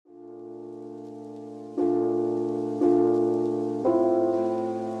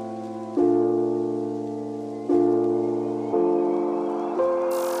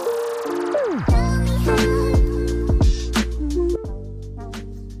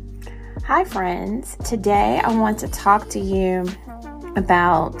Hi friends, today I want to talk to you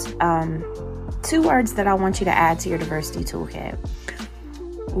about two words that I want you to add to your diversity toolkit.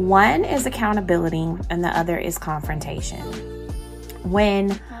 One is accountability and the other is confrontation.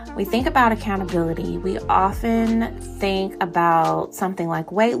 When we think about accountability, we often think about something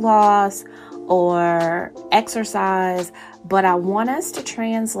like weight loss or exercise, but I want us to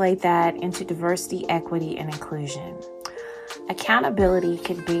translate that into diversity, equity, and inclusion. Accountability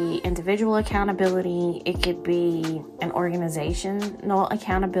could be individual accountability. It could be an organizational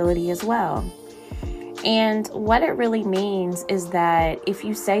accountability as well. And what it really means is that if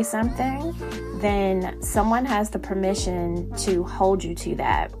you say something, then someone has the permission to hold you to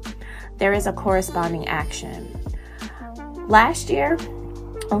that. There is a corresponding action. Last year,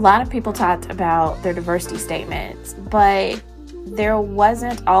 a lot of people talked about their diversity statements, but there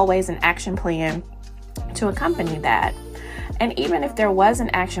wasn't always an action plan to accompany that. And even if there was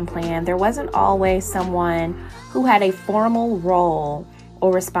an action plan, there wasn't always someone who had a formal role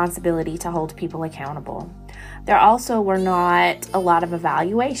or responsibility to hold people accountable. There also were not a lot of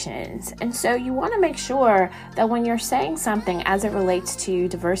evaluations. And so you want to make sure that when you're saying something as it relates to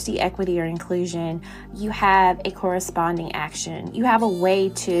diversity, equity, or inclusion, you have a corresponding action. You have a way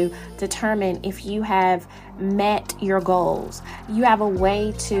to determine if you have met your goals. You have a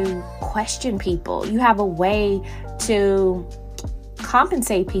way to question people. You have a way to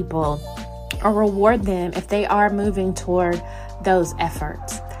compensate people or reward them if they are moving toward those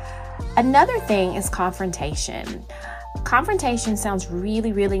efforts. Another thing is confrontation. Confrontation sounds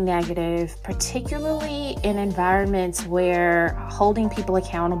really, really negative, particularly in environments where holding people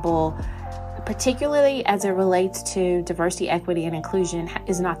accountable, particularly as it relates to diversity, equity, and inclusion,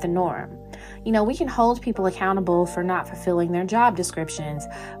 is not the norm. You know, we can hold people accountable for not fulfilling their job descriptions,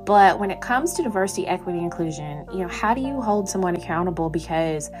 but when it comes to diversity, equity, inclusion, how do you hold someone accountable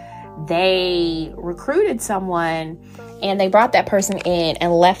because they recruited someone and they brought that person in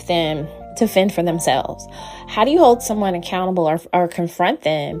and left them to fend for themselves? How do you hold someone accountable or confront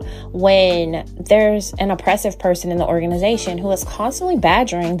them when there's an oppressive person in the organization who is constantly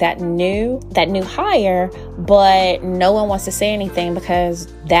badgering that new hire, but no one wants to say anything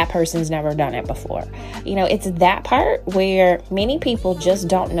because that person's never done it before? It's that part where many people just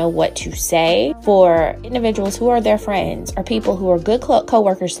don't know what to say for individuals who are their friends or people who are good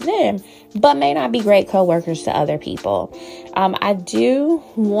co-workers to them, but may not be great co-workers to other people. I do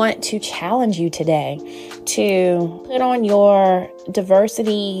want to challenge you today to put on your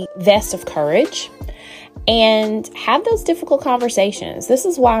diversity vest of courage and have those difficult conversations. This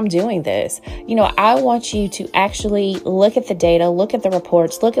is why I'm doing this. I want you to actually look at the data, look at the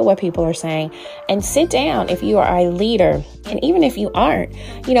reports, look at what people are saying, and sit down if you are a leader. And even if you aren't,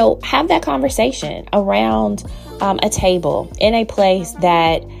 have that conversation around a table in a place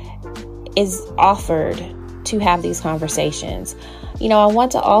that is offered to have these conversations. I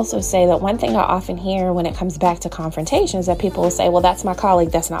want to also say that one thing I often hear when it comes back to confrontation is that people will say, well, that's my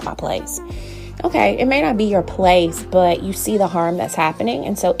colleague, that's not my place. Okay, it may not be your place, but you see the harm that's happening.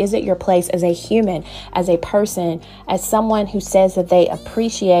 And so is it your place as a human, as a person, as someone who says that they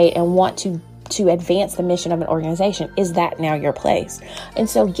appreciate and want to advance the mission of an organization? Is that now your place? And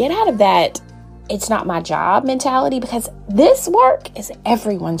so get out of that it's not my job mentality, because this work is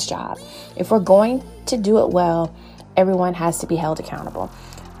everyone's job. If we're going to do it well, everyone has to be held accountable.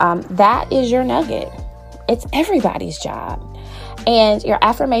 That is your nugget. It's everybody's job. And your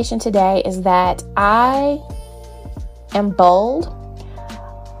affirmation today is that I am bold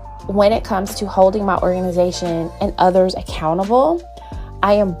when it comes to holding my organization and others accountable.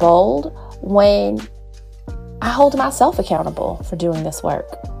 I am bold when I hold myself accountable for doing this work.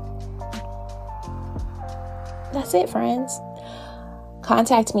 That's it, friends.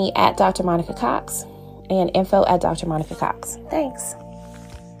 Contact me at Dr. Monica Cox and info at Dr. Monica Cox. Thanks.